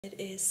It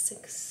is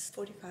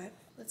 6:45.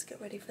 Let's get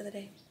ready for the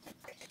day.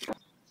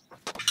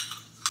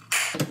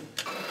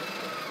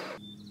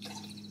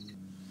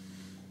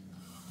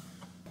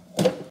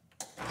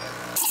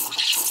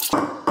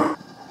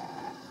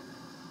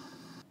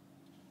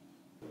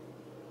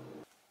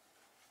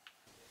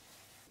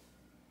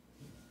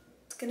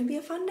 It's gonna be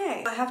a fun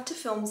day. I have to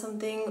film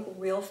something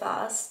real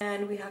fast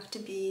and we have to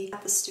be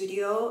at the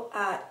studio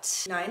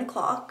at 9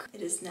 o'clock.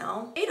 It is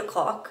now 8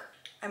 o'clock.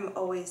 I'm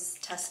always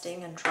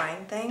testing and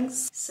trying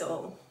things.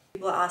 So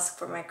people ask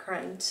for my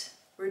current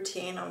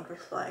routine. I'm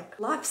just like,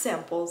 lab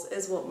samples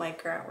is what my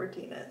current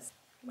routine is.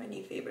 My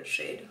new favorite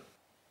shade. Oh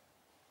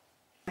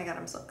my god,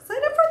 I'm so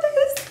excited for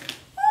this.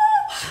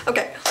 Ah!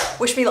 Okay,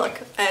 wish me luck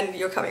and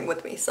you're coming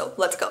with me, so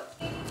let's go.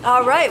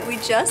 All right, we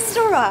just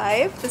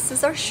arrived. This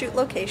is our shoot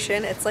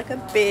location. It's like a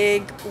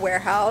big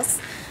warehouse.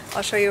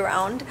 I'll show you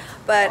around.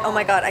 But oh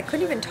my god, I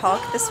couldn't even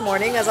talk this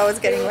morning as I was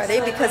getting ready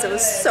because it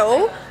was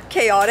so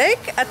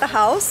chaotic at the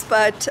house,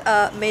 but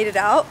made it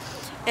out.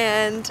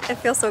 And it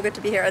feels so good to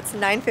be here. It's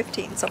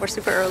 9:15, so we're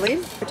super early.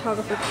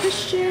 Photographer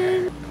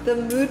Christian. The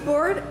mood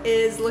board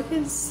is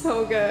looking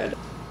so good.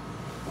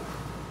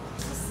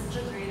 This is such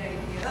a great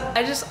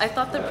idea. I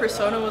thought the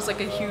Persona was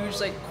like a huge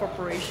like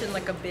corporation,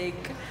 like a big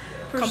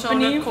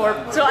company.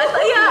 So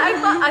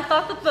I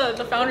thought that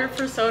the founder of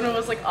Persona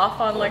was like off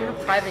on like a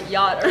private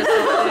yacht or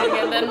something,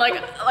 and then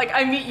like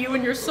I meet you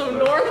and you're so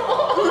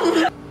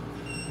normal.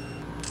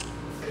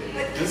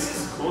 This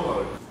is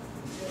cool.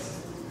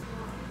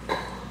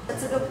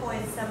 That's a good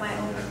point.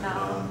 Semi-open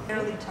mouth,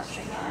 barely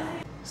touching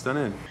it.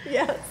 Stunning.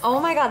 Yes. Oh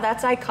my god,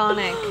 that's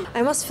iconic. I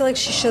almost feel like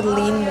she should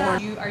lean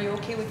more. Are you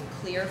okay with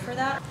clear for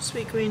that?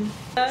 Sweet queen.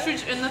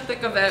 She's in the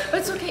thick of it. But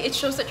it's okay, it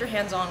shows that you're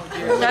hands-on with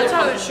your That's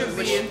how it should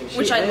be.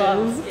 Which I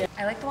love. Yeah.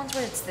 I like the ones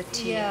where it's the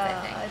teeth,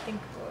 I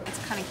think. It's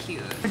kind of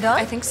cute. We're done?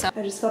 I think so.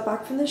 I just got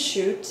back from the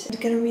shoot. I'm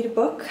gonna read a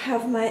book,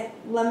 have my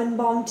lemon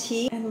balm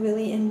tea, and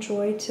really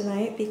enjoy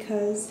tonight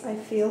because I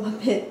feel a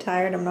bit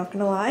tired, I'm not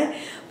gonna lie,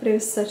 but it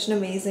was such an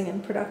amazing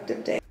and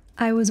productive day.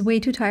 I was way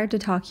too tired to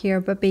talk here,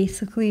 but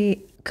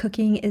basically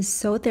cooking is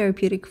so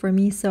therapeutic for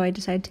me, so I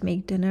decided to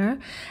make dinner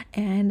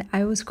and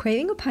I was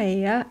craving a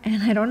paella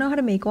and I don't know how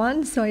to make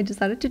one, so I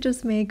decided to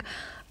just make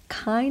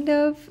kind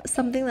of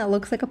something that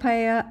looks like a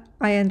paella.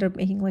 I ended up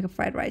making like a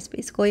fried rice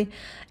basically,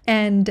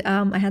 and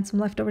I had some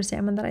leftover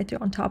salmon that I threw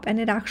on top and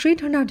it actually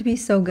turned out to be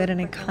so good and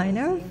it kind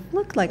of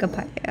looked like a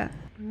paella.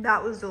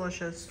 That was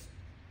delicious.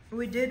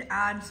 We did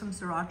add some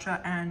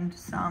sriracha and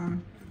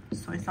some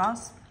soy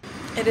sauce.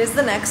 It is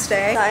the next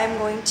day. I am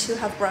going to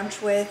have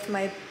brunch with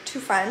my two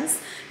friends.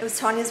 It was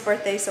Tanya's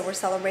birthday, so we're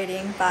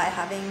celebrating by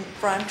having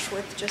brunch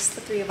with just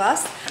the three of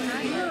us.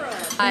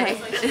 Hi.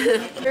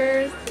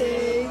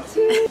 Birthday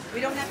to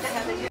We don't have to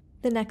have it.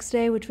 The next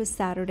day, which was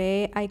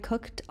Saturday, I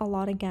cooked a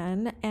lot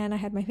again and I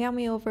had my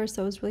family over,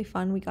 so it was really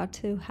fun. We got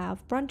to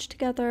have brunch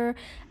together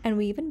and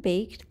we even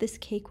baked. This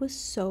cake was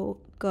so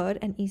good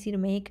and easy to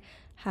make.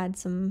 Had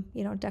some,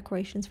 you know,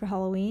 decorations for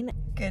Halloween.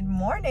 Good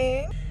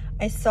morning.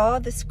 I saw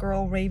this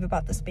girl rave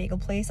about this bagel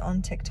place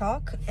on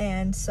TikTok,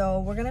 and so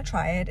we're gonna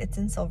try it. It's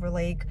in Silver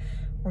Lake.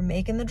 We're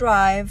making the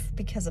drive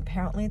because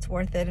apparently it's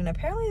worth it, and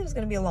apparently there's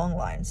gonna be a long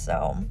line,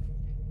 so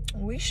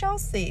we shall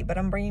see. But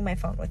I'm bringing my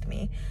phone with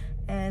me,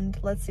 and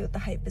let's see what the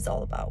hype is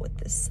all about with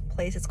this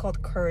place. It's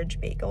called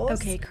Courage Bagels.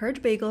 Okay,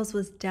 Courage Bagels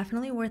was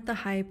definitely worth the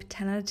hype.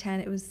 10 out of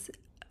 10. It was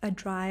a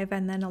drive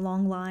and then a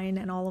long line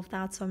and all of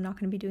that, so I'm not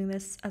going to be doing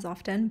this as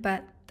often,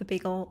 but the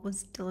bagel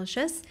was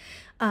delicious.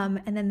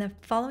 And then the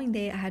following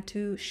day I had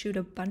to shoot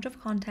a bunch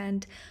of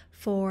content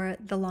for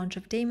the launch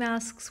of Day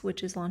Masks,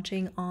 which is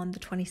launching on the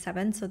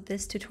 27th. So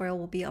this tutorial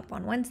will be up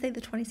on Wednesday the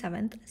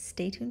 27th.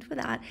 Stay tuned for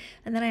that.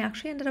 And then I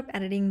actually ended up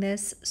editing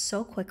this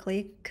so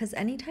quickly because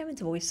anytime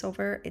it's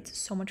voiceover, it's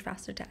so much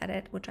faster to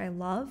edit, which I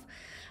love.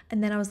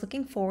 And then I was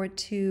looking forward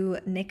to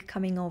Nick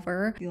coming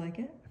over. You like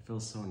it? It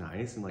feels so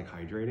nice and like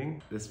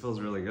hydrating. This feels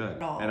really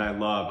good. And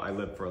I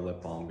live for a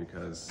lip balm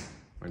because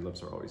my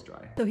lips are always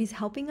dry. So he's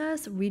helping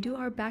us redo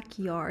our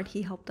backyard.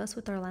 He helped us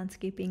with our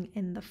landscaping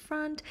in the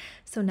front.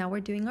 So now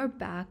we're doing our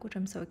back, which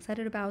I'm so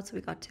excited about. So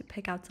we got to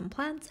pick out some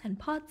plants and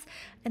pots.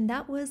 And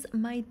that was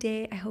my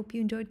day. I hope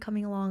you enjoyed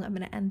coming along. I'm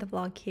going to end the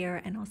vlog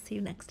here and I'll see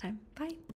you next time. Bye.